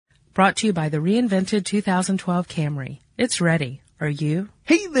Brought to you by the reinvented 2012 Camry. It's ready. Are you?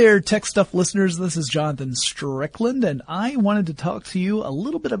 Hey there, Tech Stuff listeners. This is Jonathan Strickland, and I wanted to talk to you a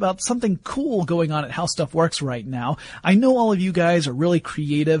little bit about something cool going on at How Stuff Works right now. I know all of you guys are really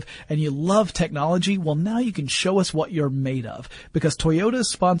creative and you love technology. Well, now you can show us what you're made of, because Toyota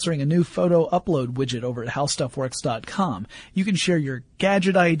is sponsoring a new photo upload widget over at HowStuffWorks.com. You can share your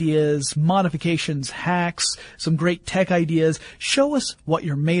gadget ideas, modifications, hacks, some great tech ideas. Show us what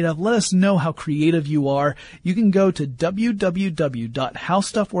you're made of. Let us know how creative you are. You can go to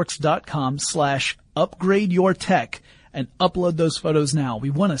www.howstuffworks.com/upgradeyourtech and upload those photos now. We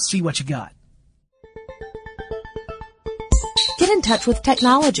want to see what you got. Get in touch with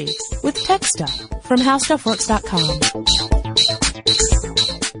technology with Tech Stuff from HowStuffWorks.com.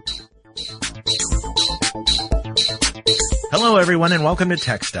 Hello, everyone, and welcome to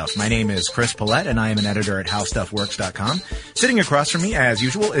Tech Stuff. My name is Chris Paulette, and I am an editor at HowStuffWorks.com. Sitting across from me, as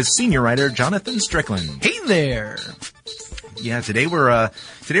usual, is senior writer Jonathan Strickland. Hey there. Yeah, today we're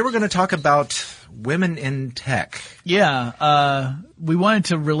going to talk about women in tech. Yeah, we wanted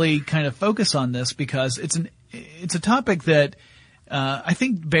to really kind of focus on this because it's a topic that I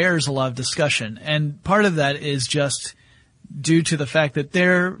think bears a lot of discussion, and part of that is just due to the fact that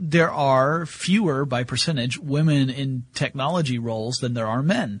there are fewer by percentage women in technology roles than there are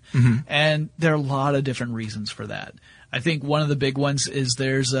men. Mm-hmm. And there are a lot of different reasons for that. I think one of the big ones is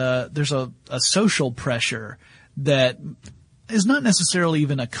there's a social pressure that is not necessarily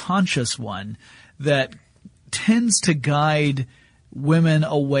even a conscious one that tends to guide women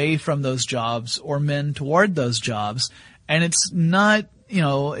away from those jobs or men toward those jobs. And it's not,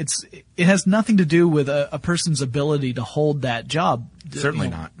 it has nothing to do with a person's ability to hold that job. Certainly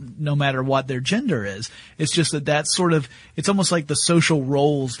not. No matter what their gender is. It's just that's sort of, it's almost like the social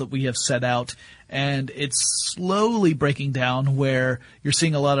roles that we have set out, and it's slowly breaking down where you're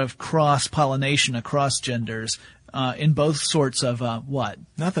seeing a lot of cross-pollination across genders. In both sorts of, what?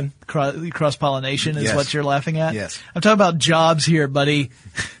 Nothing. Cross-pollination is Yes. What you're laughing at? Yes. I'm talking about jobs here, buddy.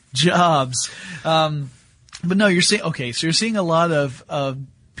 Jobs. But no, you're seeing a lot of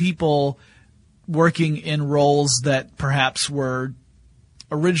people working in roles that perhaps were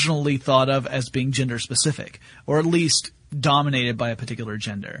originally thought of as being gender specific, or at least dominated by a particular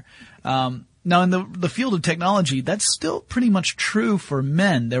gender. Now in the field of technology, that's still pretty much true for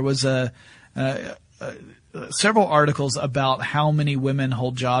men. There was several articles about how many women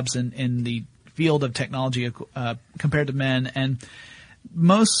hold jobs in the field of technology compared to men, and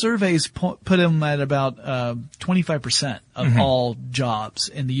most surveys put them at about 25% of all jobs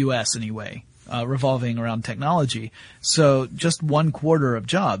in the U.S. anyway, revolving around technology. So just 1/4 of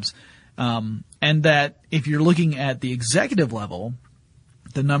jobs, and that if you're looking at the executive level,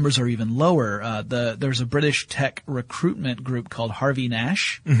 the numbers are even lower. There's a British tech recruitment group called Harvey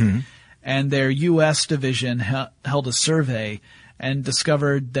Nash. Mm-hmm. And their U.S. division held a survey and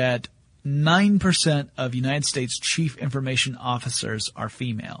discovered that 9% of United States chief information officers are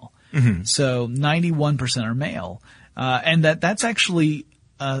female. Mm-hmm. So 91% are male. And that's actually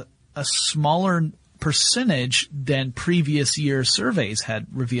a smaller percentage than previous year surveys had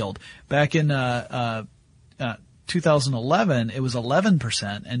revealed. Back in 2011, it was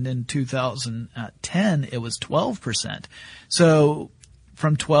 11%, and in 2010, it was 12%. So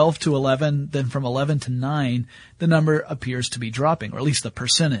from 12 to 11, then from 11 to 9, the number appears to be dropping, or at least the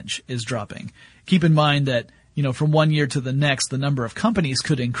percentage is dropping. Keep in mind that, from one year to the next, the number of companies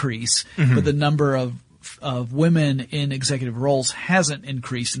could increase, but the number of women in executive roles hasn't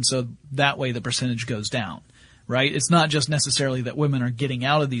increased, and so that way the percentage goes down, right? It's not just necessarily that women are getting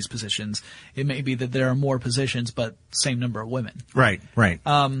out of these positions. It may be that there are more positions, but same number of women. Right.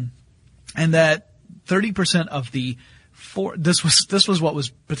 And that 30% of the this was what was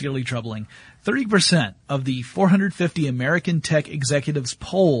particularly troubling. 30% of the 450 American tech executives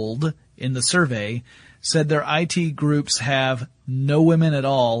polled in the survey said their IT groups have no women at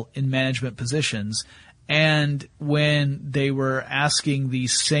all in management positions. And when they were asking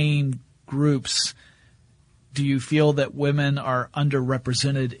these same groups, do you feel that women are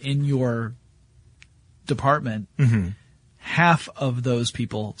underrepresented in your department? Mm-hmm. Half of those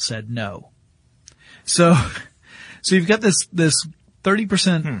people said no. So you've got this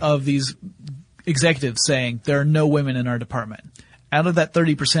 30% of these executives saying there are no women in our department. Out of that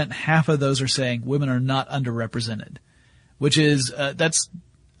 30%, half of those are saying women are not underrepresented, which is that's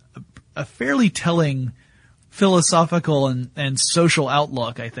a fairly telling philosophical and social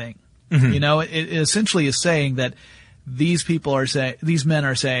outlook, I think. Mm-hmm. It essentially is saying that these men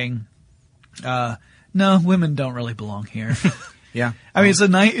are saying, no, women don't really belong here. Yeah. I mean, it's a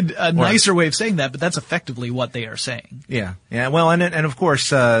nicer way of saying that, but that's effectively what they are saying. Yeah. Yeah. Well, and of course,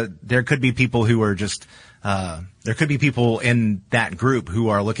 there could be people who are just, there could be people in that group who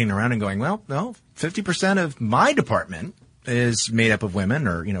are looking around and going, well, no, 50% of my department is made up of women,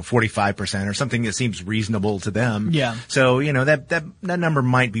 or, 45% or something that seems reasonable to them. Yeah. So, that number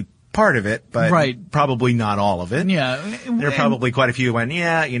might be part of it, but probably not all of it. Yeah. There are probably quite a few who went,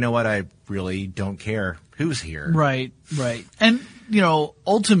 yeah, you know what, I really don't care who's here. Right. And,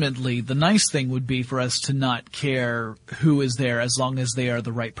 ultimately, the nice thing would be for us to not care who is there as long as they are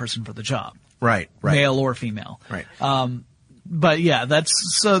the right person for the job. Right. Male or female. Right. But yeah,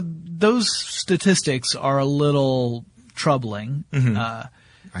 those statistics are a little troubling.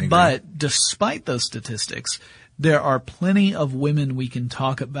 Mm-hmm. But despite those statistics, there are plenty of women we can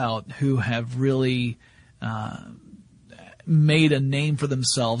talk about who have really made a name for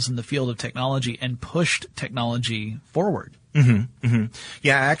themselves in the field of technology and pushed technology forward. Mm-hmm. Mm-hmm.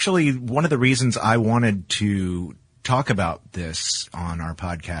 Yeah, actually, one of the reasons I wanted to talk about this on our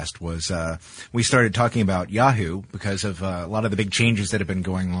podcast was we started talking about Yahoo because of a lot of the big changes that have been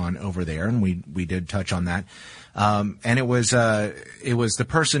going on over there, and we did touch on that. And it was the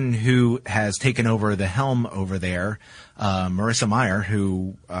person who has taken over the helm over there, Marissa Mayer,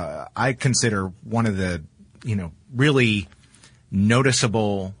 who I consider one of the really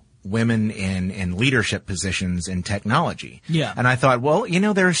noticeable women in leadership positions in technology. Yeah. And I thought, well,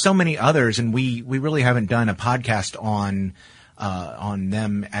 there are so many others, and we really haven't done a podcast on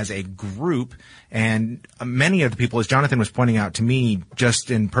them as a group. And many of the people, as Jonathan was pointing out to me just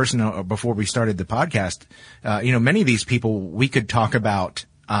in person before we started the podcast, many of these people we could talk about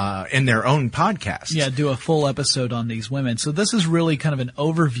in their own podcast. Yeah, do a full episode on these women. So this is really kind of an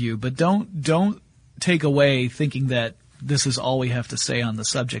overview, but don't take away thinking that this is all we have to say on the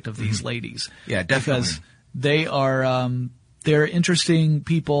subject of these ladies. Yeah, definitely. Because they are, they're interesting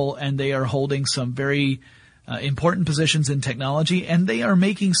people, and they are holding some very important positions in technology, and they are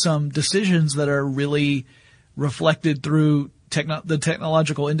making some decisions that are really reflected through the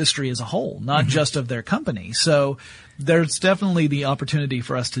technological industry as a whole, not just of their company. So there's definitely the opportunity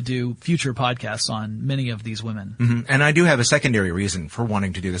for us to do future podcasts on many of these women. Mm-hmm. And I do have a secondary reason for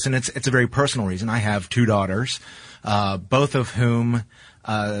wanting to do this, and it's a very personal reason. I have 2 daughters, both of whom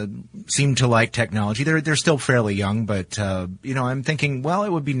seem to like technology. They're still fairly young, but I'm thinking, well, it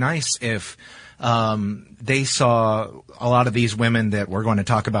would be nice if they saw a lot of these women that we're going to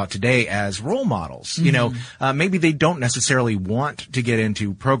talk about today as role models. Mm-hmm. Maybe they don't necessarily want to get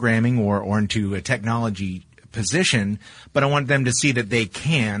into programming or into a technology position, but I want them to see that they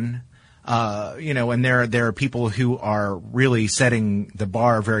can, and there are people who are really setting the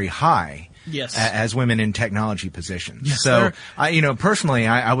bar very high. Yes. As women in technology positions. Yes, so, personally,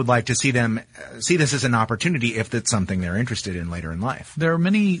 I would like to see them see this as an opportunity if that's something they're interested in later in life. There are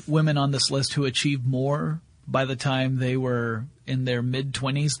many women on this list who achieved more by the time they were in their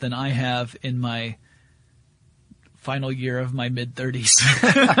mid-20s than I have in my final year of my mid-30s.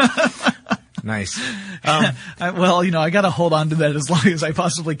 Nice. I got to hold on to that as long as I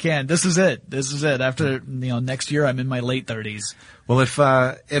possibly can. This is it. After, next year I'm in my late 30s. Well,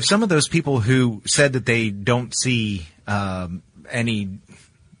 if some of those people who said that they don't see any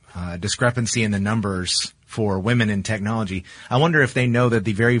discrepancy in the numbers for women in technology, I wonder if they know that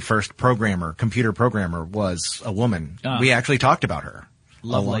the very first computer programmer, was a woman. We actually talked about her.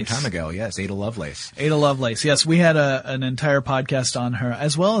 Lovelace. A long time ago, yes, Ada Lovelace. Ada Lovelace, yes. We had an entire podcast on her,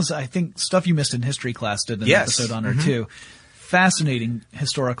 as well as I think Stuff You Missed in History Class did an episode on her too. Fascinating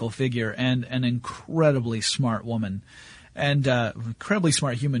historical figure and an incredibly smart woman. And incredibly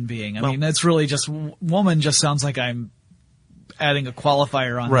smart human being. I mean, that's really just woman just sounds like I'm adding a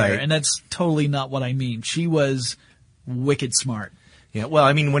qualifier on there, and that's totally not what I mean. She was wicked smart. Yeah, well,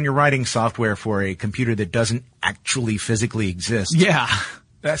 I mean, when you're writing software for a computer that doesn't actually physically exist,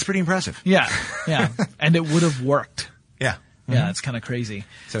 that's pretty impressive. Yeah, and it would have worked. Yeah. Yeah, it's kind of crazy.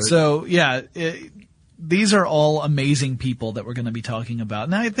 So these are all amazing people that we're going to be talking about.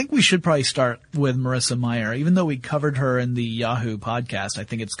 Now, I think we should probably start with Marissa Mayer. Even though we covered her in the Yahoo podcast, I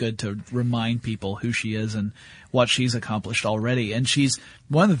think it's good to remind people who she is and what she's accomplished already. And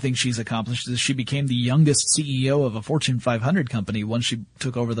one of the things she's accomplished is she became the youngest CEO of a Fortune 500 company once she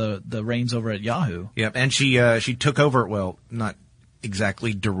took over the reins over at Yahoo. Yep, and she took over, well, not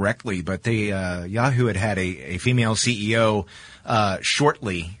exactly directly, but they Yahoo had a female CEO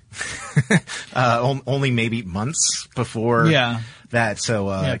shortly, only maybe months before that.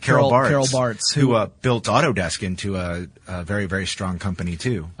 So Carol Bartz, who built Autodesk into a very, very strong company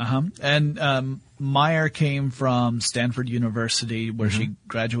too. And Meyer came from Stanford University, where she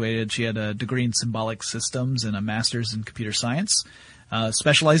graduated. She had a degree in symbolic systems and a master's in computer science,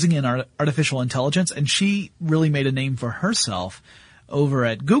 specializing in artificial intelligence. And she really made a name for herself over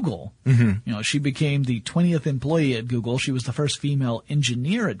at Google. She became the 20th employee at Google. She was the first female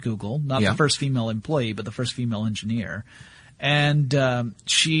engineer at Google, not the first female employee, but the first female engineer. And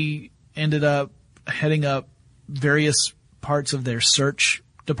she ended up heading up various parts of their search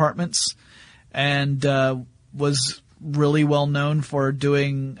departments, and was really well known for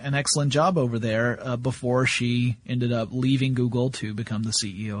doing an excellent job over there before she ended up leaving Google to become the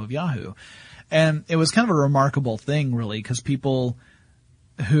CEO of Yahoo. And it was kind of a remarkable thing, really, because people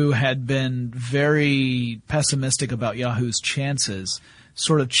who had been very pessimistic about Yahoo's chances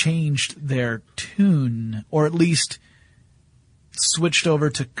sort of changed their tune, or at least switched over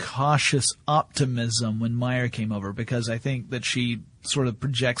to cautious optimism when Meyer came over, because I think that she sort of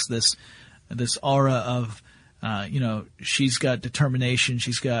projects this aura of, she's got determination,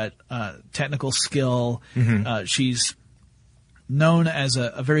 she's got technical skill, she's known as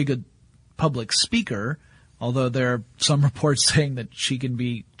a very good public speaker, although there are some reports saying that she can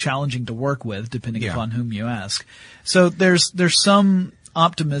be challenging to work with, depending upon whom you ask. So there's some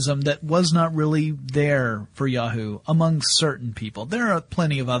optimism that was not really there for Yahoo among certain people. There are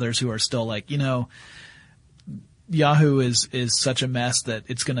plenty of others who are still like, Yahoo is such a mess that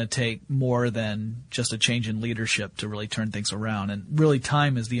it's going to take more than just a change in leadership to really turn things around. And really,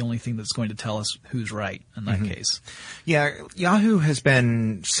 time is the only thing that's going to tell us who's right in that case. Yeah, Yahoo has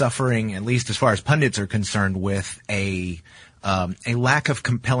been suffering, at least as far as pundits are concerned, with a lack of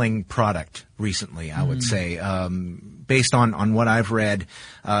compelling product recently, I would say. Based on what I've read,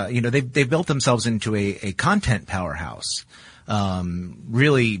 they've built themselves into a content powerhouse.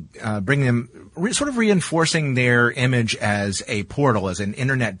 Really bring them sort of reinforcing their image as a portal, as an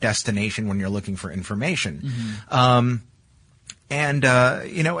internet destination when you're looking for information. As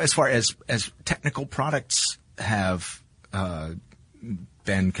far as technical products have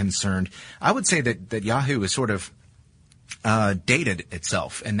been concerned, I would say that Yahoo is sort of dated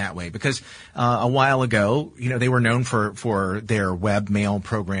itself in that way, because a while ago, they were known for their web mail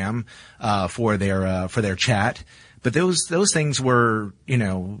program, for their chat. But those things were,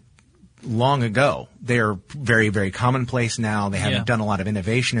 long ago. They're very, very commonplace now. They haven't done a lot of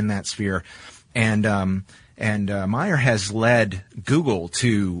innovation in that sphere. And Meyer has led Google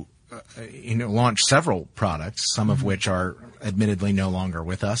to, launch several products, some of which are admittedly no longer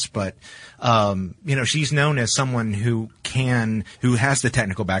with us. But, she's known as someone who has the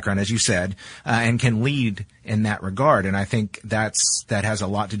technical background, as you said, and can lead in that regard. And I think that has a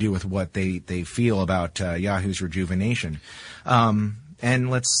lot to do with what they feel about Yahoo's rejuvenation. And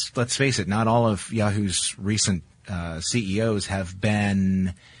let's face it, not all of Yahoo's recent CEOs have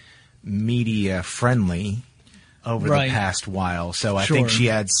been media friendly over the past while. So I think she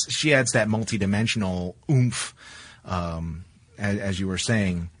adds that multidimensional oomph, as you were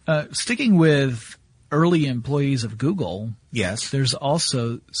saying. Sticking with early employees of Google, there's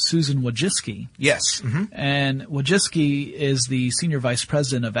also Susan Wojcicki. And Wojcicki is the senior vice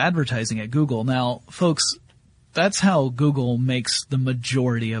president of advertising at Google. Now, folks, that's how Google makes the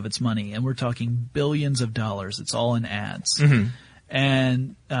majority of its money, and we're talking billions of dollars. It's all in ads.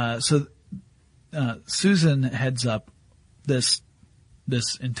 And so Susan heads up this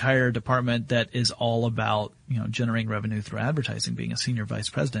entire department that is all about generating revenue through advertising, being a senior vice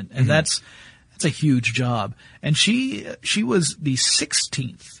president, and that's a huge job. And she was the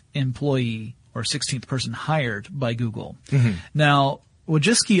 16th employee or 16th person hired by Google. Now,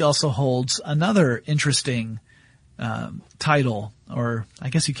 Wojcicki also holds another interesting title, or I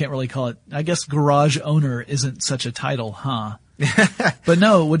guess you can't really call it. I guess garage owner isn't such a title, huh? But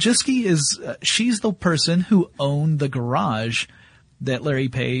no, Wojcicki she's the person who owned the garage that Larry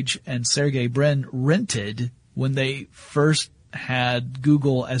Page and Sergey Brin rented when they first had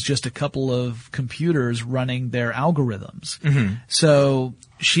Google as just a couple of computers running their algorithms. So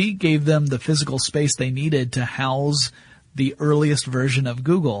she gave them the physical space they needed to house the earliest version of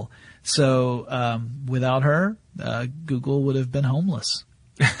Google. So without her, Google would have been homeless,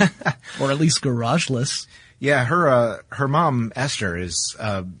 or at least garageless. Yeah, her mom Esther is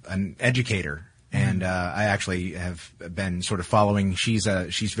an educator, and I actually have been sort of following. She's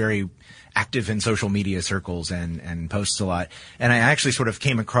very active in social media circles and posts a lot. And I actually sort of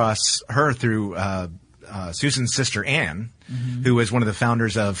came across her through Susan's sister Anne, who was one of the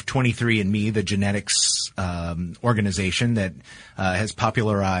founders of 23andMe, the genetics organization that has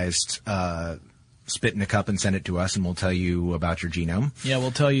popularized spit in a cup and send it to us, and we'll tell you about your genome. Yeah,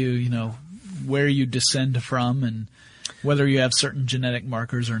 we'll tell you, where you descend from and whether you have certain genetic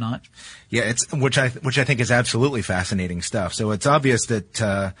markers or not. Yeah, it's which I think is absolutely fascinating stuff. So it's obvious that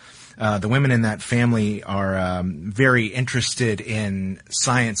the women in that family are very interested in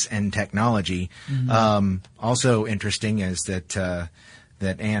science and technology. Also interesting is that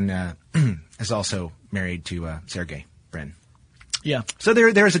Anne is also married to Sergey Brin. Yeah. So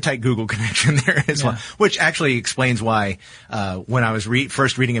there's a tight Google connection there as well, which actually explains why when I was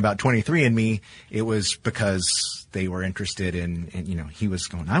first reading about 23andMe, it was because they were interested in he was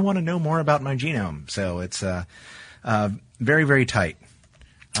going, I want to know more about my genome. So it's very, very tight.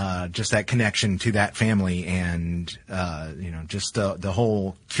 Just that connection to that family and just the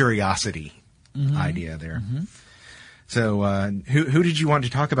whole curiosity idea there. So who did you want to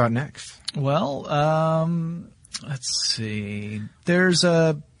talk about next? Well, let's see. There's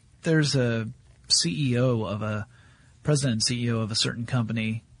a president and CEO of a certain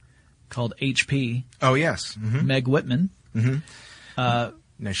company called HP. Oh yes, Meg Whitman. Now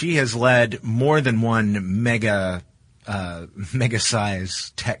she has led more than one mega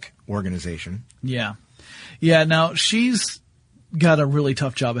size tech organization. Yeah. Now she's got a really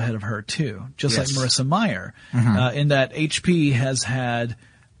tough job ahead of her too, just like Marissa Mayer, in that HP has had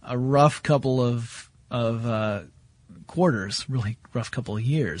a rough couple of quarters, really rough couple of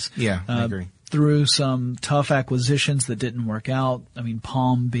years. Yeah, I agree. Through some tough acquisitions that didn't work out. I mean,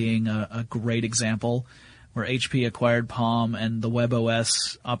 Palm being a great example, where HP acquired Palm and the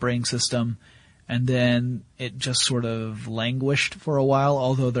WebOS operating system, and then it just sort of languished for a while,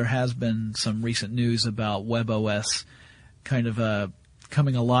 although there has been some recent news about WebOS kind of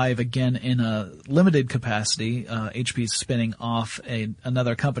coming alive again in a limited capacity. HP is spinning off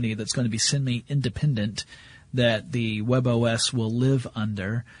another company that's going to be semi-independent that the WebOS will live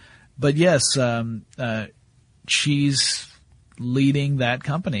under. But yes, she's leading that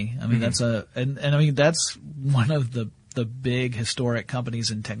company. I mean, that's that's one of the big historic companies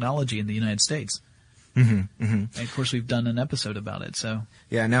in technology in the United States. And of course, we've done an episode about it. So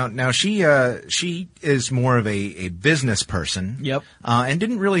yeah, now she is more of a business person. Yep. And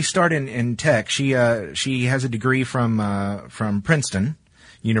didn't really start in tech. She has a degree from Princeton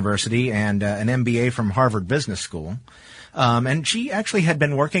University and an MBA from Harvard Business School. And she actually had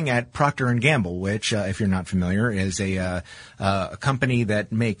been working at Procter & Gamble, which, if you're not familiar, is a company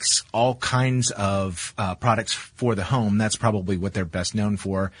that makes all kinds of products for the home. That's probably what they're best known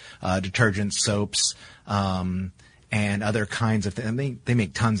for, detergents, soaps, and other kinds of things. They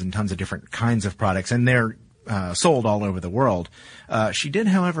make tons and tons of different kinds of products, and they're sold all over the world. She did,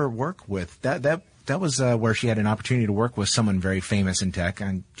 however, work with that was where she had an opportunity to work with someone very famous in tech.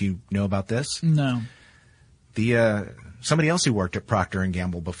 And do you know about this? No. Somebody else who worked at Procter &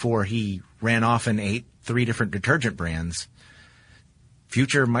 Gamble before he ran off and ate 3 different detergent brands.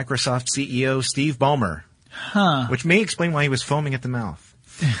 Future Microsoft CEO Steve Ballmer. Which may explain why he was foaming at the mouth.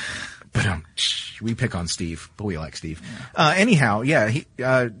 But we pick on Steve, but we like Steve. Yeah. Anyhow,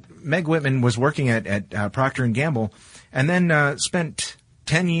 Meg Whitman was working at Procter & Gamble and then spent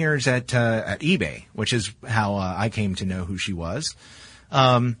 10 years at eBay, which is how I came to know who she was.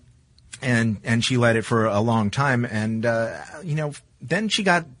 And she led it for a long time. And, then she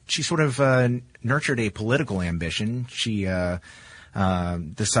sort of nurtured a political ambition. She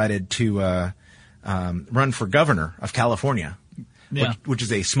decided to run for governor of California, which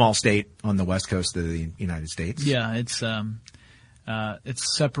is a small state on the west coast of the United States. Yeah, it's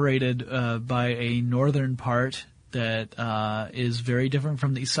separated by a northern part that is very different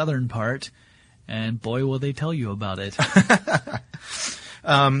from the southern part. And boy, will they tell you about it.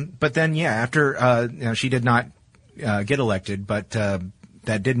 But then, after, she did not, get elected, but,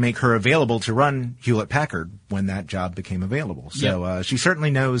 that did make her available to run Hewlett-Packard when that job became available. So, she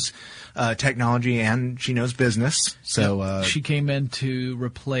certainly knows, technology and she knows business. So, she came in to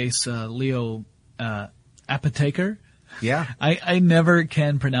replace, Leo, Apotheker. Yeah. I never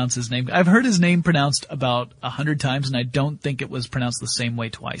can pronounce his name. I've heard his name pronounced about 100 times and I don't think it was pronounced the same way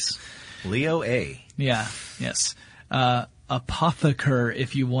twice. Leo A. Yeah. Yes. Apotheker,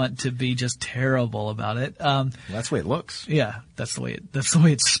 if you want to be just terrible about it. That's the way it looks. Yeah, that's the way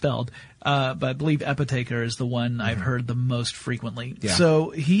it's spelled. But I believe Apotheker is the one I've heard the most frequently. Yeah. So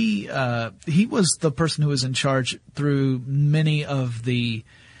he was the person who was in charge through many of the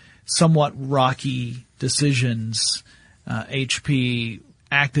somewhat rocky decisions HP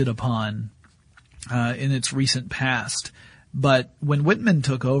acted upon in its recent past. But when Whitman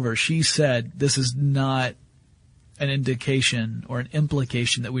took over, she said this is not an indication or an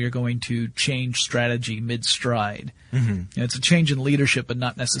implication that we are going to change strategy mid-stride. Mm-hmm. It's a change in leadership, but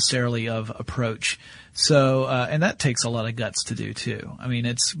not necessarily of approach. So, and that takes a lot of guts to do too. I mean,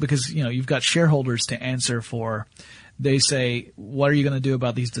 it's because, you've got shareholders to answer for. They say, what are you going to do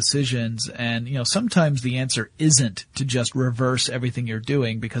about these decisions? And, sometimes the answer isn't to just reverse everything you're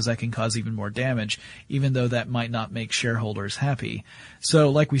doing because that can cause even more damage, even though that might not make shareholders happy. So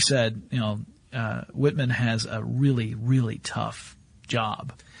like we said, Whitman has a really, really tough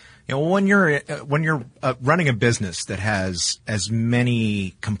job. When you're running a business that has as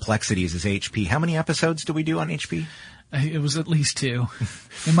many complexities as HP, how many episodes do we do on HP? It was at least 2.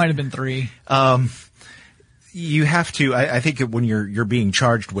 It might have been 3. You have to, I think when you're being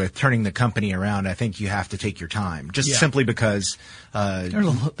charged with turning the company around, I think you have to take your time, just simply because,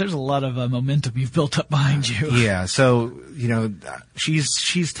 there's a lot of momentum you've built up behind you. Yeah. So,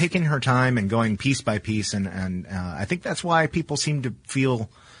 she's taking her time and going piece by piece. And I think that's why people seem to feel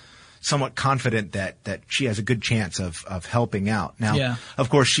somewhat confident that she has a good chance of helping out. Now, of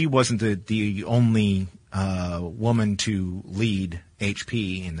course, she wasn't the only woman to lead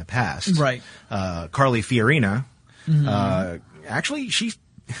HP in the past. Right. Carly Fiorina, actually she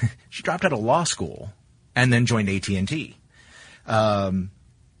dropped out of law school and then joined AT&T. And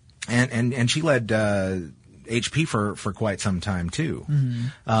she led HP for quite some time too.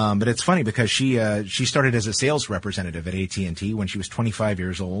 Mm-hmm. But it's funny because she started as a sales representative at AT&T when she was 25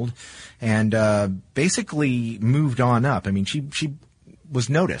 years old and basically moved on up. I mean, she was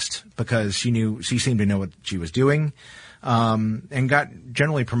noticed because she seemed to know what she was doing, and got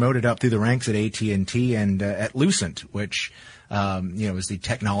generally promoted up through the ranks at AT&T and at Lucent, which is the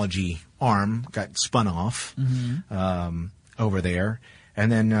technology arm, got spun off over there,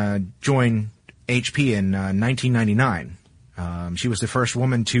 and then joined HP in 1999. She was the first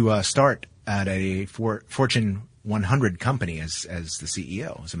woman to start at a Fortune 100 company as the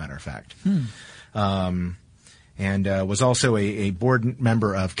CEO, as a matter of fact. And was also a board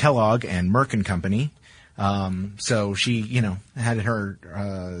member of Kellogg and Merck & Company. So she, had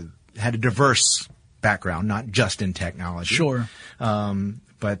a diverse background, not just in technology. Sure.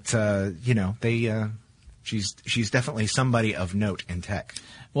 She's definitely somebody of note in tech.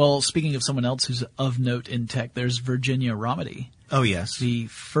 Well, speaking of someone else who's of note in tech, there's Virginia Rometty. Oh, yes. The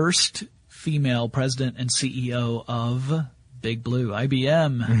first female president and CEO of Big Blue,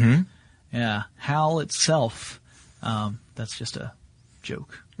 IBM. Mm-hmm. Yeah. HAL itself. That's just a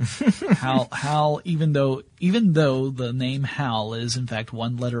joke. HAL, even though the name HAL is in fact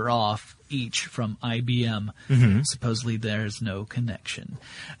one letter off each from IBM, supposedly there's no connection.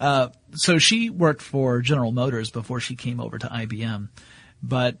 So she worked for General Motors before she came over to IBM,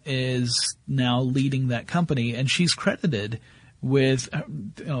 but is now leading that company, and she's credited with, at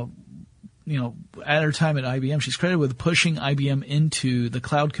her time at IBM, she's credited with pushing IBM into the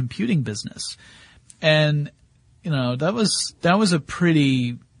cloud computing business. And, that was a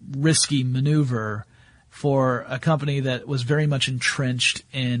pretty risky maneuver for a company that was very much entrenched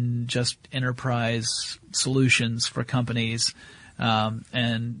in just enterprise solutions for companies,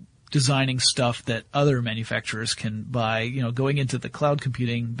 and designing stuff that other manufacturers can buy, going into the cloud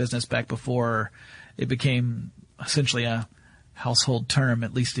computing business back before it became essentially a household term,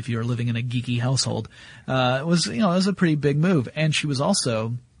 at least if you're living in a geeky household. It was a pretty big move. And she was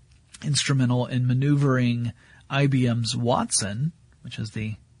also instrumental in maneuvering IBM's Watson, which is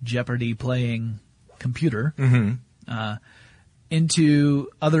the Jeopardy playing computer, into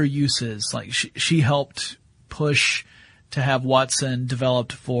other uses. Like she helped push to have Watson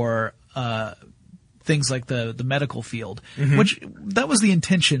developed for things like the medical field, which that was the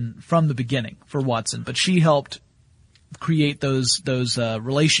intention from the beginning for Watson. But she helped create those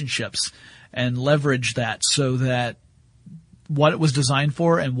relationships and leverage that so that what it was designed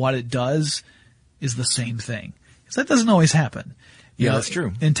for and what it does is the same thing. Because that doesn't always happen. Yeah, that's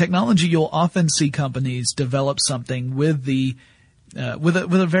true. In technology, you'll often see companies develop something with with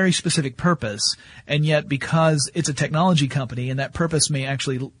a very specific purpose, and yet because it's a technology company and that purpose may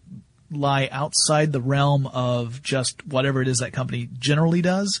actually lie outside the realm of just whatever it is that company generally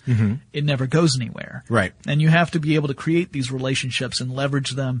does, it never goes anywhere. Right. And you have to be able to create these relationships and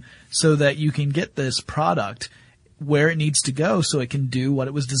leverage them so that you can get this product where it needs to go so it can do what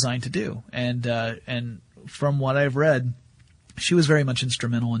it was designed to do. And from what I've read, she was very much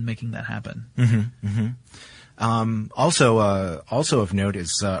instrumental in making that happen. Also of note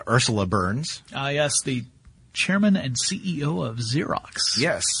is Ursula Burns. Yes, the chairman and CEO of Xerox.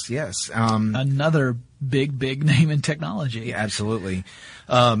 Yes. Another big name in technology. Yeah, absolutely.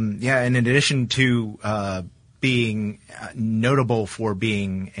 And in addition to being notable for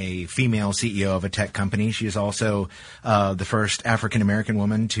being a female CEO of a tech company. She is also the first African American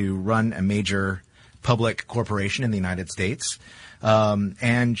woman to run a major public corporation in the United States.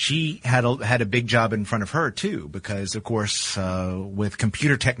 And she had a big job in front of her too, because of course, with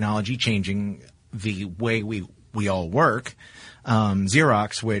computer technology changing the way we all work,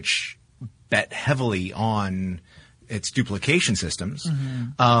 Xerox, which bet heavily on its duplication systems,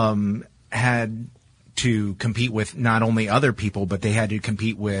 had to compete with not only other people, but they had to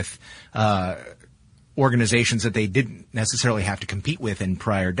compete with organizations that they didn't necessarily have to compete with in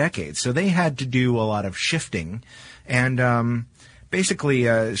prior decades. So they had to do a lot of shifting. And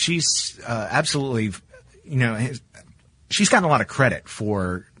basically, she's absolutely, she's gotten a lot of credit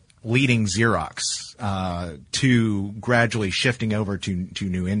for leading Xerox to gradually shifting over to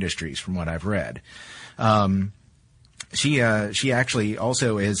new industries, from what I've read. She actually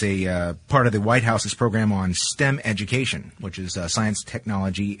also is a part of the White House's program on STEM education, which is science,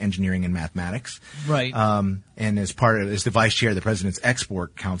 technology, engineering, and mathematics. Right. And is the vice chair of the President's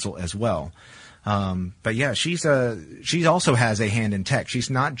Export Council as well. But yeah, she also has a hand in tech. She's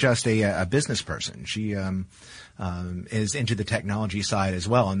not just a business person. She is into the technology side as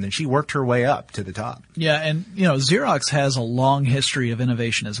well, and then she worked her way up to the top. Yeah, and Xerox has a long history of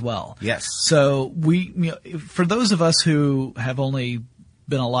innovation as well. Yes. So for those of us who have only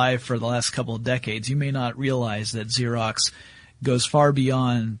been alive for the last couple of decades, you may not realize that Xerox goes far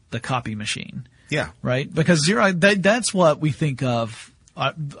beyond the copy machine. Yeah. Right? Because Xerox, that's what we think of.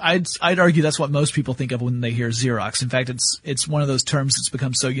 I'd argue that's what most people think of when they hear Xerox. In fact, it's one of those terms that's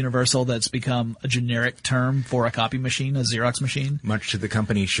become so universal that it's become a generic term for a copy machine, a Xerox machine. Much to the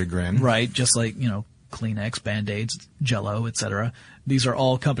company's chagrin. Right, just like, Kleenex, Band-Aids, Jell-O, etc. These are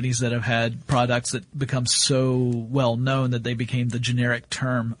all companies that have had products that become so well known that they became the generic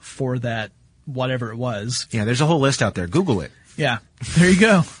term for that, whatever it was. Yeah, there's a whole list out there. Google it. Yeah, there you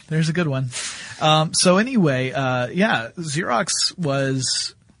go. There's a good one. So anyway, Xerox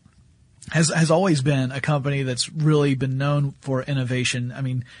has always been a company that's really been known for innovation. I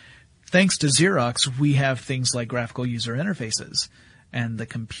mean, thanks to Xerox, we have things like graphical user interfaces and the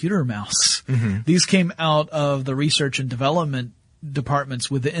computer mouse. Mm-hmm. These came out of the research and development departments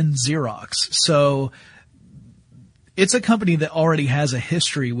within Xerox. So it's a company that already has a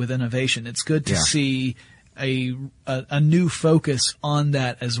history with innovation. It's good to see a new focus on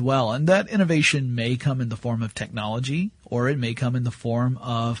that as well. And that innovation may come in the form of technology, or it may come in the form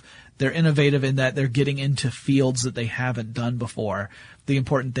of they're innovative in that they're getting into fields that they haven't done before. The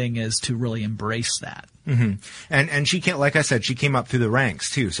important thing is to really embrace that. Mm-hmm. And she can't, like I said, she came up through the ranks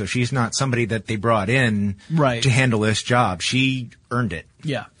too. So she's not somebody that they brought in to handle this job. She earned it.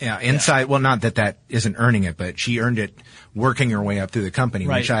 Yeah. Yeah. Inside, well, not that isn't earning it, but she earned it working her way up through the company,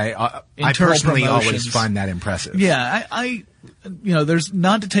 which I personally always find that impressive. Yeah. I there's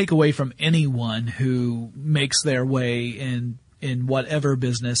not to take away from anyone who makes their way in whatever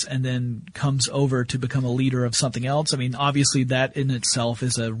business and then comes over to become a leader of something else. I mean, obviously that in itself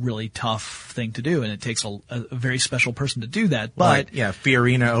is a really tough thing to do, and it takes a very special person to do that. But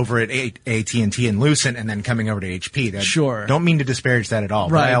Fiorina over at AT&T and Lucent, and then coming over to HP. Sure. Don't mean to disparage that at all.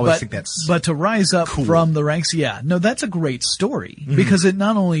 Right. But I always think that's But to rise up cool from the ranks, that's a great story, because it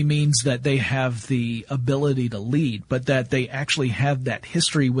not only means that they have the ability to lead, but that they actually have that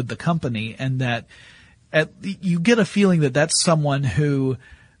history with the company, and that you get a feeling that that's someone who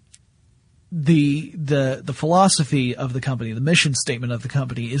the philosophy of the company, the mission statement of the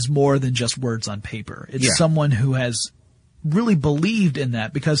company, is more than just words on paper. It's someone who has really believed in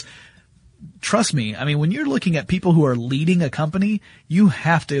that, because trust me, I mean, when you're looking at people who are leading a company, you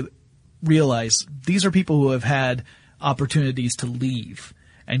have to realize these are people who have had opportunities to leave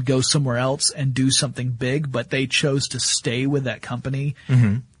and go somewhere else and do something big, but they chose to stay with that company.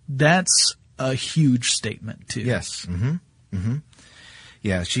 Mm-hmm. That's a huge statement too. Yes. Mm-hmm. Mm-hmm.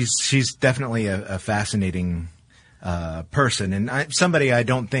 Yeah, she's definitely a fascinating person, and somebody I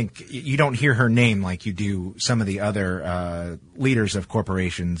don't think you don't hear her name like you do some of the other leaders of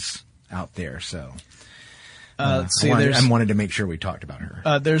corporations out there. So I wanted to make sure we talked about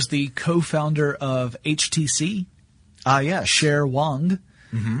her. There's the co-founder of HTC. Yes, Cher Wang.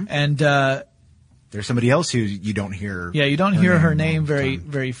 Mm-hmm. And there's somebody else who you don't hear. Yeah, you don't hear her name very,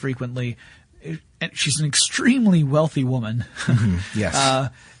 very frequently. And she's an extremely wealthy woman. Mm-hmm. Yes.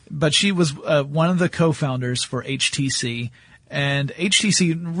 But she was one of the co-founders for HTC. And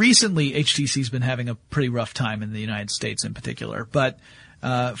HTC's been having a pretty rough time in the United States in particular. But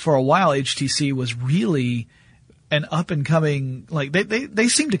for a while, HTC was really an up and coming, like they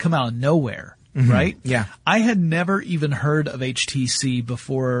seemed to come out of nowhere right? Yeah. I had never even heard of HTC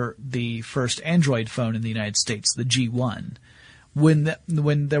before the first Android phone in the United States, the G1. When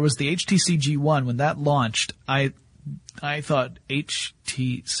there was the HTC G1, when that launched, I thought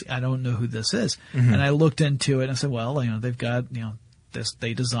HTC, I don't know who this is. And I looked into it and I said, well, they've got,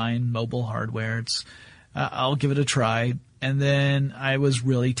 they design mobile hardware. I'll give it a try. And then I was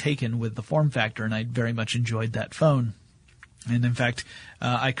really taken with the form factor, and I very much enjoyed that phone. And in fact,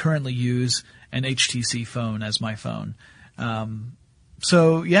 I currently use an HTC phone as my phone.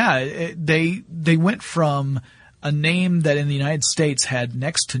 So yeah, they went from a name that in the United States had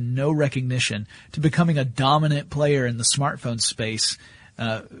next to no recognition to becoming a dominant player in the smartphone space,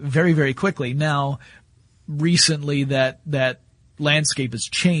 very, very quickly. Now, recently that landscape has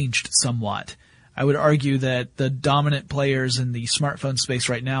changed somewhat. I would argue that the dominant players in the smartphone space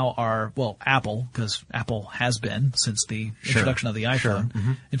right now are, well, Apple, because Apple has been since the introduction of the iPhone. Sure.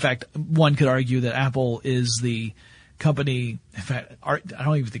 Mm-hmm. In fact, one could argue that Apple is the company, in fact, I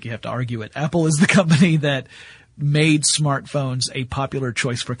don't even think you have to argue it. Apple is the company that made smartphones a popular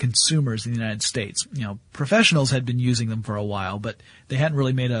choice for consumers in the United States. Professionals had been using them for a while, but they hadn't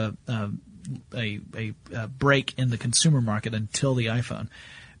really made a break in the consumer market until the iPhone.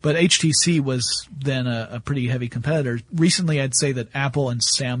 But HTC was then a pretty heavy competitor. Recently, I'd say that Apple and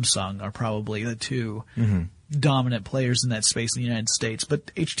Samsung are probably the two dominant players in that space in the United States. But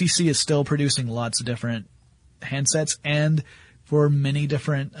HTC is still producing lots of different handsets and for many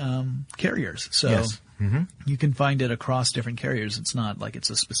different carriers. So yes. You can find it across different carriers. It's not like it's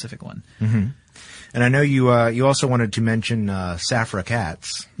a specific one. And I know you also wanted to mention Safra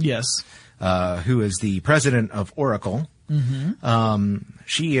Catz. Yes. Who is the president of Oracle.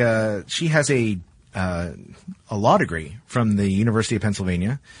 She has a law degree from the University of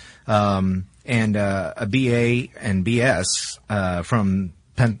Pennsylvania, and a BA and BS from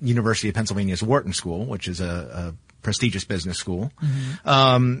University of Pennsylvania's Wharton School, which is a prestigious business school.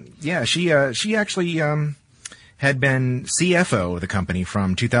 She actually had been CFO of the company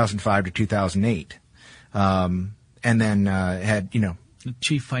from 2005 to 2008, and then had The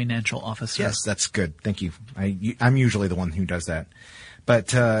Chief Financial Officer. Yes, that's good. Thank you. I'm usually the one who does that. But,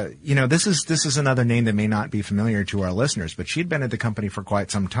 this is another name that may not be familiar to our listeners, but she'd been at the company for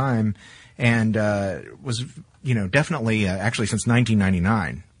quite some time and, was, definitely, actually since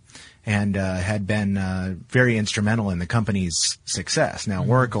 1999 and, had been, very instrumental in the company's success. Now,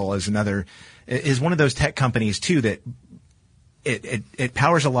 Oracle is one of those tech companies too that it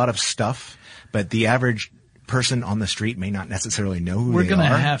powers a lot of stuff, but the average person on the street may not necessarily know who they are. We're going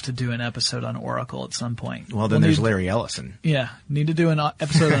to have to do an episode on Oracle at some point. Well, then there's Larry Ellison. Yeah. Need to do an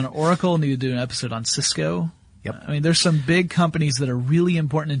episode on Oracle, need to do an episode on Cisco. Yep. I mean, there's some big companies that are really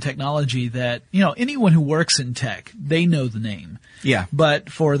important in technology that, anyone who works in tech, they know the name. Yeah. But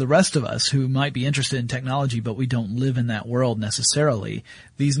for the rest of us who might be interested in technology, but we don't live in that world necessarily,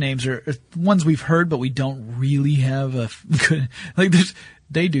 these names are ones we've heard, but we don't really have a good,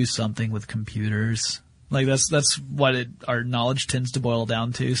 they do something with computers. That's what our knowledge tends to boil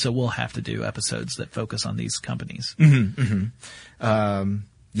down to. So we'll have to do episodes that focus on these companies.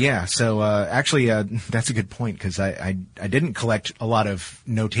 Yeah. So, actually, that's a good point because I didn't collect a lot of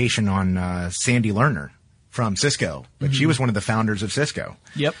notation on, Sandy Lerner from Cisco, but she was one of the founders of Cisco.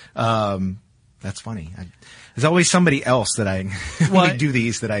 Yep. That's funny. There's always somebody else that I do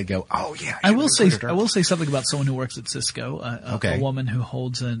these that I go, oh yeah. I will say something about someone who works at Cisco, okay. A woman who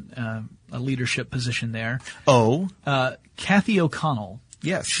holds a leadership position there. Oh. Kathy O'Connell.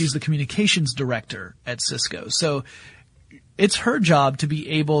 Yes. She's the communications director at Cisco. So it's her job to be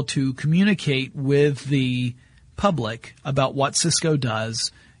able to communicate with the public about what Cisco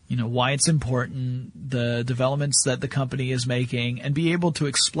does, why it's important, the developments that the company is making, and be able to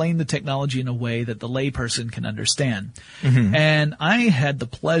explain the technology in a way that the layperson can understand. And I had the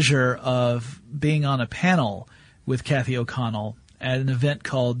pleasure of being on a panel with Kathy O'Connell at an event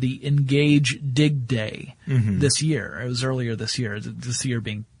called the Engage Dig Day this year. It was earlier this year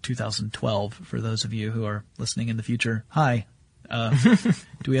being 2012 for those of you who are listening in the future. Hi.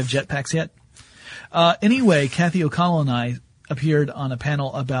 Do we have jetpacks yet? Anyway, Kathy O'Connell and I appeared on a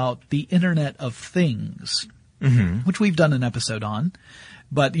panel about the Internet of Things, which we've done an episode on.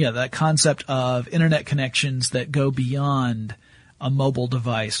 But yeah, that concept of internet connections that go beyond a mobile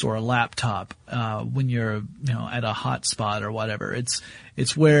device or a laptop, when you're, at a hotspot or whatever.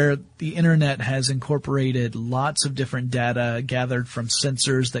 It's where the internet has incorporated lots of different data gathered from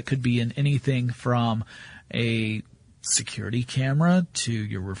sensors that could be in anything from a security camera to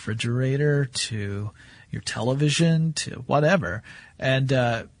your refrigerator to, your television to whatever. And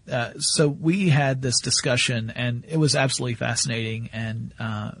so we had this discussion, and it was absolutely fascinating, and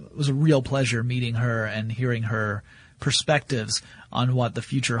it was a real pleasure meeting her and hearing her perspectives on what the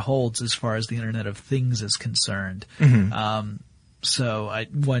future holds as far as the Internet of Things is concerned. So I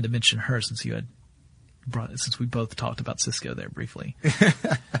wanted to mention her since we both talked about Cisco there briefly.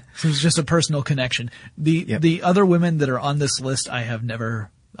 So it was just a personal connection. The other women that are on this list I have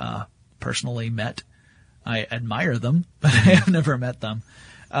never personally met. I admire them, but I have never met them.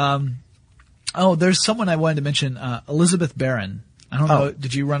 There's someone I wanted to mention, Elizabeth Barron. I don't know.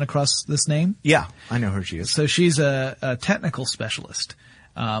 Did you run across this name? Yeah, I know who she is. So she's a technical specialist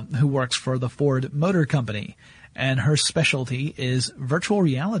who works for the Ford Motor Company, and her specialty is virtual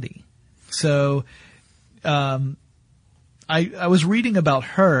reality. So I was reading about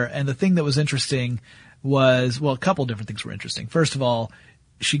her, and the thing that was interesting was, well, a couple different things were interesting. First of all,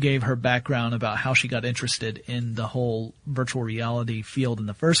 she gave her background about how she got interested in the whole virtual reality field in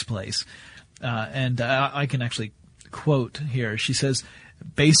the first place. And I can actually quote here. She says,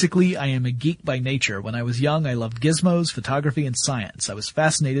 "Basically, I am a geek by nature. When I was young, I loved gizmos, photography, and science. I was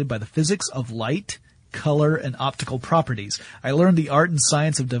fascinated by the physics of light, color, and optical properties. I learned the art and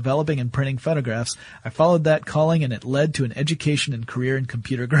science of developing and printing photographs. I followed that calling, and it led to an education and career in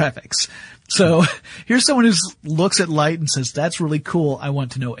computer graphics." So here's someone who looks at light and says, "That's really cool. I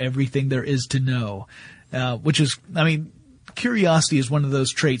want to know everything there is to know." Which is, curiosity is one of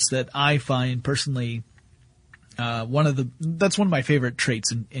those traits that I find personally, that's one of my favorite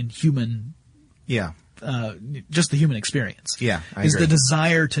traits in human, just the human experience. Yeah, I is agree. the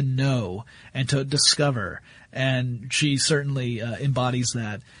desire to know and to discover. And she certainly embodies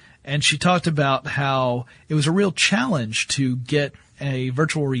that. And she talked about how it was a real challenge to get a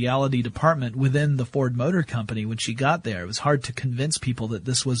virtual reality department within the Ford Motor Company when she got there. It was hard to convince people that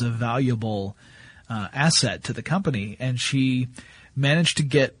this was a valuable asset to the company. And she managed to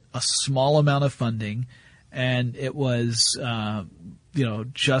get a small amount of funding, and it was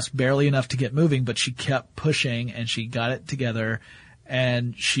just barely enough to get moving, but she kept pushing and she got it together,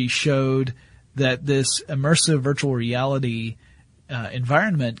 and she showed that this immersive virtual reality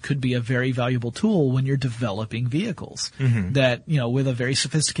environment could be a very valuable tool when you're developing vehicles. That, with a very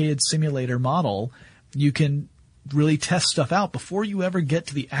sophisticated simulator model, you can really test stuff out before you ever get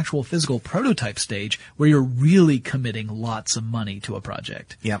to the actual physical prototype stage where you're really committing lots of money to a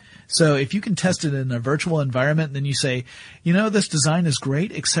project. Yep. So if you can test it in a virtual environment, then you say, this design is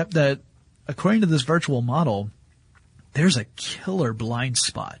great, except that according to this virtual model, there's a killer blind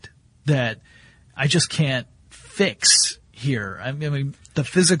spot that I just can't fix here. The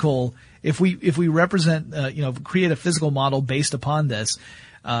physical, if we represent, create a physical model based upon this,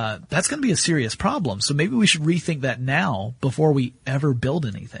 that's going to be a serious problem. So maybe we should rethink that now before we ever build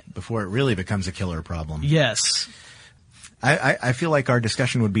anything. Before it really becomes a killer problem. Yes. I feel like our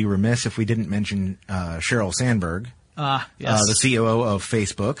discussion would be remiss if we didn't mention Sheryl Sandberg, Yes. the COO of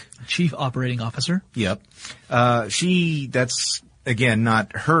Facebook. Chief Operating Officer. Yep. That's, again,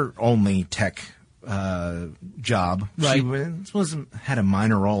 not her only tech job. Right. She had a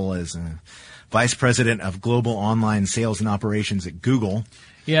minor role as a vice president of global online sales and operations at Google.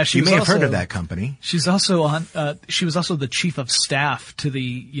 Yeah, you may have heard of that company. She's also on. She was also the chief of staff to the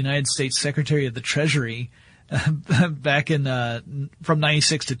United States Secretary of the Treasury back in from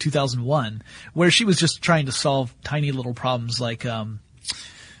 '96 to 2001, where she was just trying to solve tiny little problems like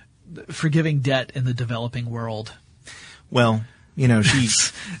forgiving debt in the developing world. Well,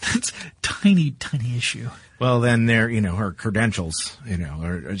 she's that's tiny issue. Well, then her credentials,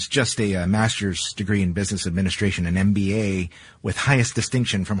 it's just a master's degree in business administration, an MBA with highest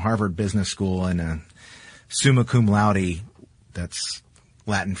distinction from Harvard Business School, and a summa cum laude, that's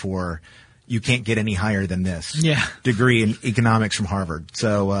Latin for you can't get any higher than this. Yeah. Degree in economics from Harvard.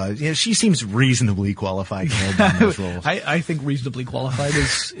 So, she seems reasonably qualified to hold down those roles. I think reasonably qualified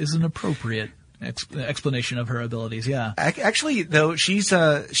is an appropriate explanation of her abilities. Yeah. Actually, though, she's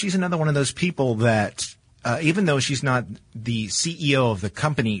another one of those people that, even though she's not the CEO of the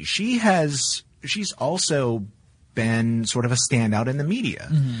company, she's also been sort of a standout in the media.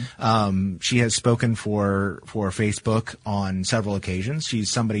 Mm-hmm. She has spoken for Facebook on several occasions. She's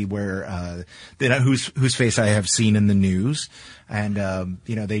somebody whose face I have seen in the news, and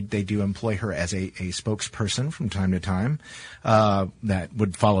they do employ her as a spokesperson from time to time. That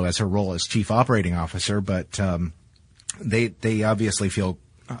would follow as her role as chief operating officer, but they obviously feel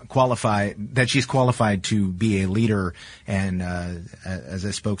that she's qualified to be a leader and as a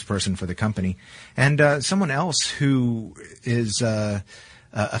spokesperson for the company. And someone else who is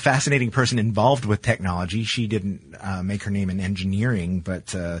a fascinating person involved with technology. She didn't make her name in engineering,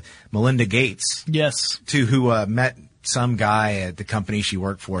 but Melinda Gates, Yes. who met some guy at the company she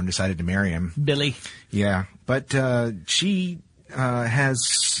worked for and decided to marry him. Billy. Yeah, but she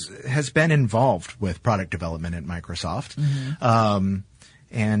has been involved with product development at Microsoft.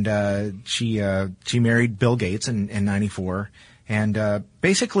 And she married Bill Gates in 94. And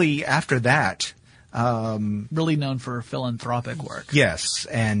basically after that, Really known for philanthropic work. yes,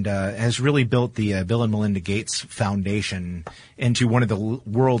 and has really built the Bill and Melinda Gates Foundation into one of the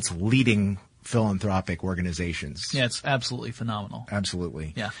world's leading philanthropic organizations. Yeah, it's absolutely phenomenal.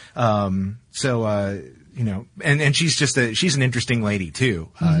 Absolutely. Yeah. So, you know, and she's an interesting lady too.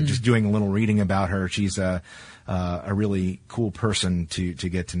 Just doing a little reading about her. She's a really cool person to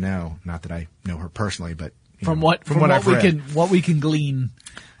get to know. Not that I know her personally, but From what I've read. we can glean.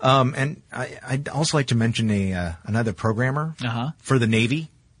 And I'd also like to mention another programmer for the Navy.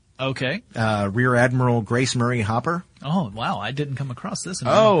 Okay. Rear Admiral Grace Murray Hopper. Oh, wow. I didn't come across this. In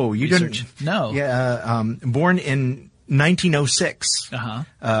my Oh, you research. didn't? No. Yeah. Born in 1906.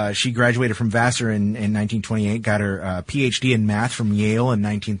 She graduated from Vassar in 1928, got her PhD in math from Yale in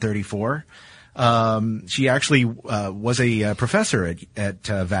 1934. She actually was a professor at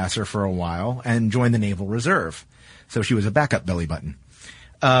Vassar for a while and joined the Naval Reserve. So she was a backup belly button.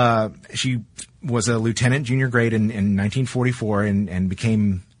 She was a lieutenant, junior grade in 1944 and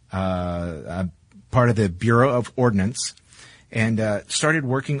became a part of the Bureau of Ordnance and started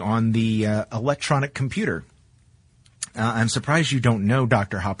working on the electronic computer. I'm surprised you don't know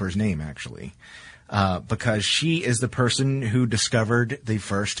Dr. Hopper's name, actually, because she is the person who discovered the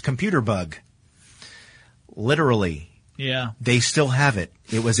first computer bug. Literally. Yeah. They still have it.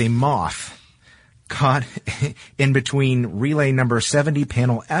 It was a moth caught in between relay number 70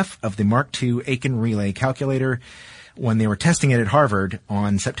 panel F of the Mark II Aiken relay calculator when they were testing it at Harvard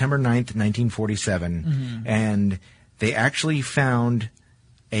on September 9th, 1947. And they actually found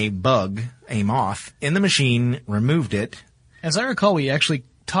a bug, a moth, in the machine, removed it. As I recall, we actually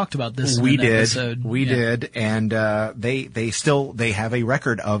talked about this in We an did. episode. We did. And they have a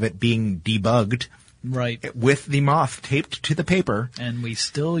record of it being debugged. Right. With the moth taped to the paper. And we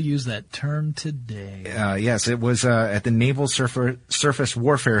still use that term today. Yes, it was at the Naval Surface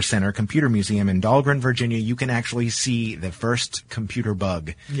Warfare Center Computer Museum in Dahlgren, Virginia. You can actually see the first computer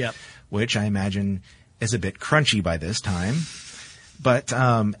bug. Yep. Which I imagine is a bit crunchy by this time. But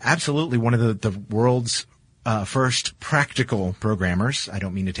absolutely one of the world's first practical programmers. I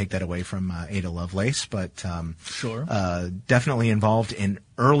don't mean to take that away from Ada Lovelace, but Sure. Definitely involved in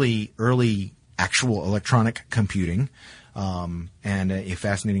early actual electronic computing, and a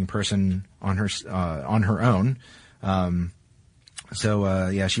fascinating person on her own.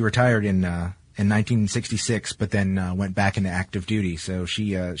 So she retired in 1966, but then went back into active duty. So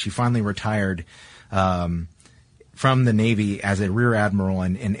she finally retired from the Navy as a rear admiral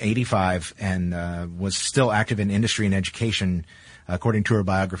in 85, and was still active in industry and education, according to her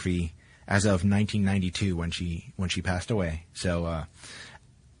biography, as of 1992 when she passed away. So.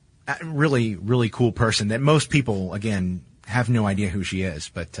 Really, really cool person that most people, again, have no idea who she is.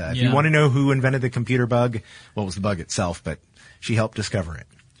 But if you want to know who invented the computer bug, well, it was the bug itself, but she helped discover it.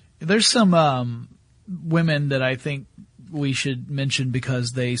 There's some women that I think we should mention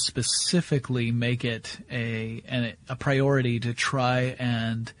because they specifically make it a priority to try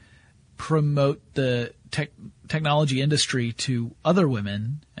and promote the technology industry to other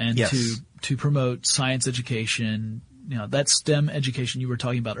women and Yes. to promote science education. You know, that STEM education you were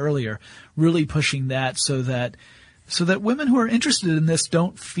talking about earlier, really pushing that so that women who are interested in this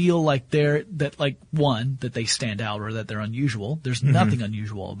don't feel like that they stand out or that they're unusual. There's nothing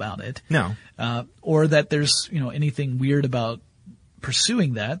unusual about it. No. Or that there's, anything weird about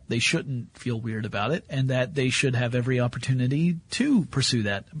pursuing that. They shouldn't feel weird about it, and that they should have every opportunity to pursue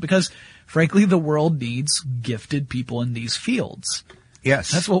that because frankly, the world needs gifted people in these fields.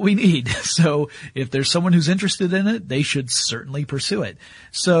 Yes. That's what we need. So if there's someone who's interested in it, they should certainly pursue it.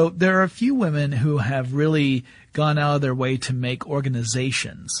 So there are a few women who have really gone out of their way to make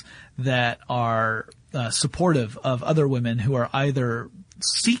organizations that are supportive of other women who are either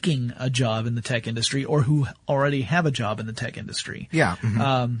seeking a job in the tech industry or who already have a job in the tech industry. Yeah.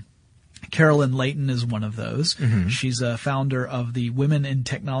 Mm-hmm. Carolyn Layton is one of those. Mm-hmm. She's a founder of the Women in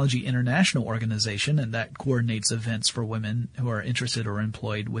Technology International organization, and that coordinates events for women who are interested or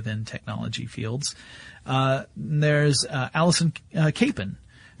employed within technology fields. There's Allison Capon,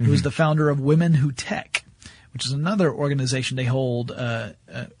 who is the founder of Women Who Tech, which is another organization. They hold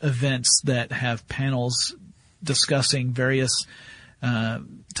events that have panels discussing various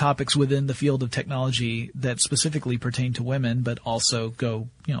topics within the field of technology that specifically pertain to women, but also go,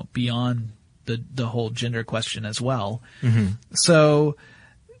 beyond the whole gender question as well. Mm-hmm. So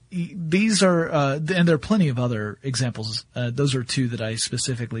these are, and there are plenty of other examples. Those are two that I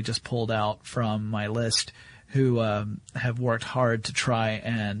specifically just pulled out from my list, who have worked hard to try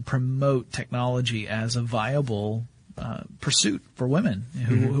and promote technology as a viable pursuit for women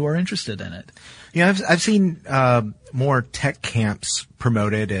who are interested in it. Yeah, I've seen more tech camps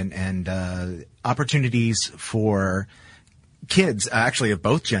promoted and opportunities for kids, actually of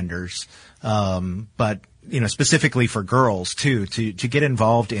both genders, but specifically for girls too, to get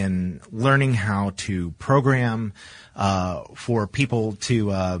involved in learning how to program, for people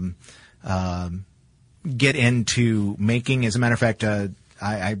to get into making. As a matter of fact,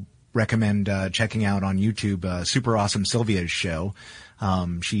 I recommend checking out on YouTube Super Awesome Sylvia's show.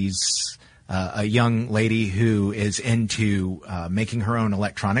 She's a young lady who is into making her own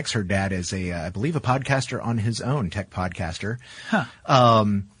electronics. Her dad is I believe, a podcaster on his own, tech podcaster. Huh.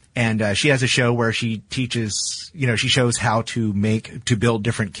 And she has a show where she teaches, she shows how to build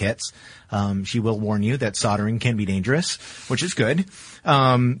different kits. She will warn you that soldering can be dangerous, which is good.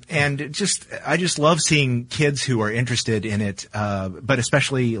 And I just love seeing kids who are interested in it, but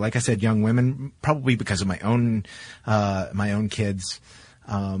especially, like I said, young women, probably because of my own kids.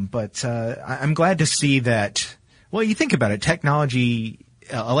 But I'm glad to see that. Well, you think about it, technology,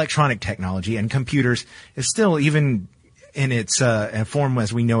 electronic technology and computers is still, even in its form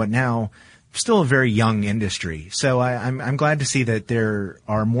as we know it now, still a very young industry. So I'm glad to see that there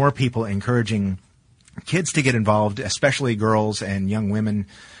are more people encouraging kids to get involved, especially girls and young women.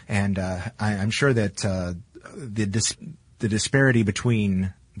 And I'm sure that the disparity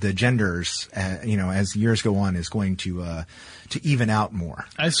between the genders, as years go on, is going to even out more.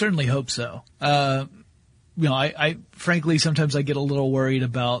 I certainly hope so. I frankly, sometimes I get a little worried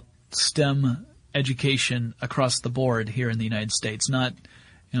about STEM education across the board here in the United States. Not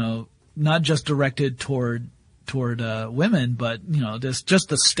just directed toward women, but just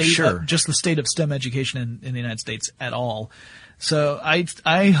the state, sure, just the state of STEM education in the United States at all. So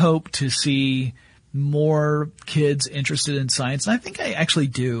I hope to see more kids interested in science, and I think I actually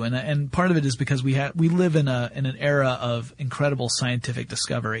do. And part of it is because we live in an era of incredible scientific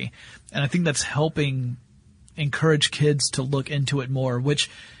discovery, and I think that's helping encourage kids to look into it more, which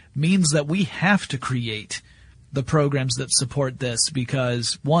means that we have to create the programs that support this,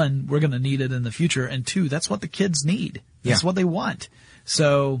 because one, we're going to need it in the future, and two, that's what the kids need. That's what they want.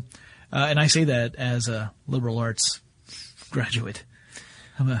 So, and I say that as a liberal arts graduate.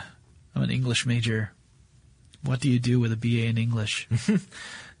 I'm an English major. What do you do with a BA in English?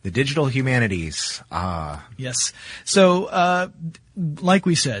 The digital humanities. Yes. So, like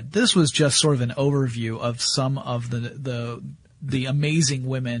we said, this was just sort of an overview of some of the amazing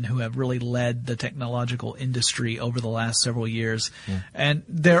women who have really led the technological industry over the last several years. Yeah. And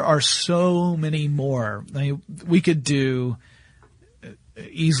there are so many more. I mean, we could do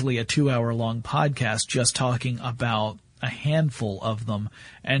easily a 2-hour-long podcast just talking about a handful of them.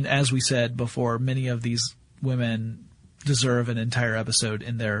 And as we said before, many of these women deserve an entire episode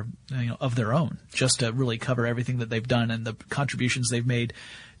in of their own, just to really cover everything that they've done and the contributions they've made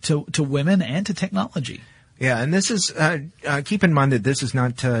to women and to technology. Yeah, and this is keep in mind that this is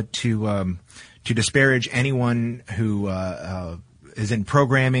not to disparage anyone who is in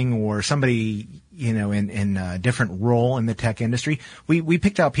programming or somebody in a different role in the tech industry. We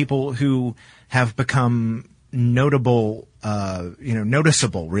picked out people who have become noticeable,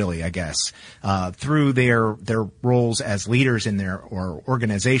 really, I guess, through their roles as leaders in their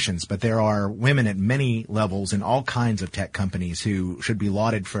organizations. But there are women at many levels in all kinds of tech companies who should be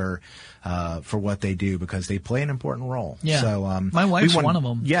lauded for what they do, because they play an important role. Yeah. So, my wife's one of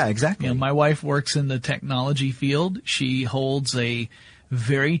them. Yeah, exactly. My wife works in the technology field. She holds a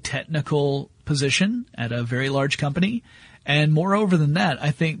very technical position at a very large company. And moreover than that, I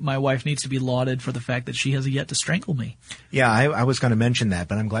think my wife needs to be lauded for the fact that she has yet to strangle me. Yeah, I was going to mention that,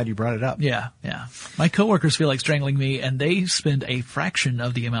 but I'm glad you brought it up. Yeah. My coworkers feel like strangling me, and they spend a fraction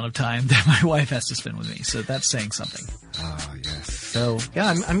of the amount of time that my wife has to spend with me. So that's saying something. Oh, yes. So,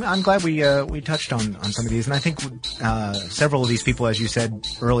 yeah, I'm glad we touched on some of these, and I think several of these people, as you said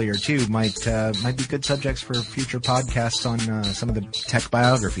earlier too, might be good subjects for future podcasts on some of the tech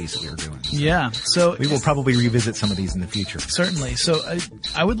biographies that we were doing. So yeah. So we will probably revisit some of these in the future. Certainly. So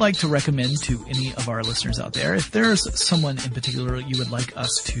I would like to recommend to any of our listeners out there, if there's someone in particular you would like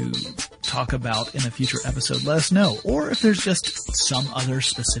us to talk about in a future episode, let us know. Or if there's just some other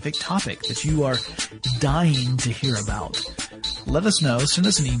specific topic that you are dying to hear about, let us know. Send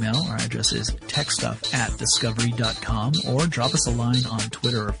us an email. Our address is techstuff@discovery.com, or drop us a line on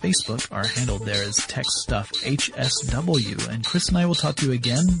Twitter or Facebook. Our handle there is techstuffhsw. And Chris and I will talk to you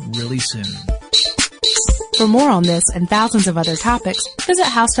again really soon. For more on this and thousands of other topics, visit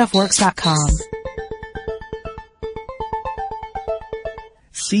howstuffworks.com.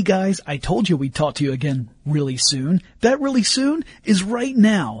 See, guys, I told you we'd talk to you again really soon. That really soon is right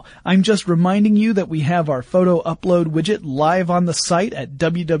now. I'm just reminding you that we have our photo upload widget live on the site at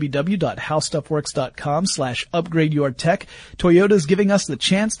www.howstuffworks.com/upgradeyourtech. Toyota's giving us the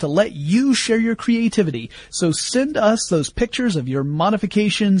chance to let you share your creativity. So send us those pictures of your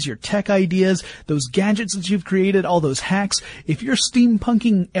modifications, your tech ideas, those gadgets that you've created, all those hacks. If you're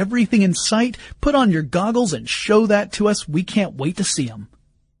steampunking everything in sight, put on your goggles and show that to us. We can't wait to see them.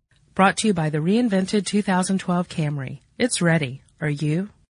 Brought to you by the reinvented 2012 Camry. It's ready. Are you?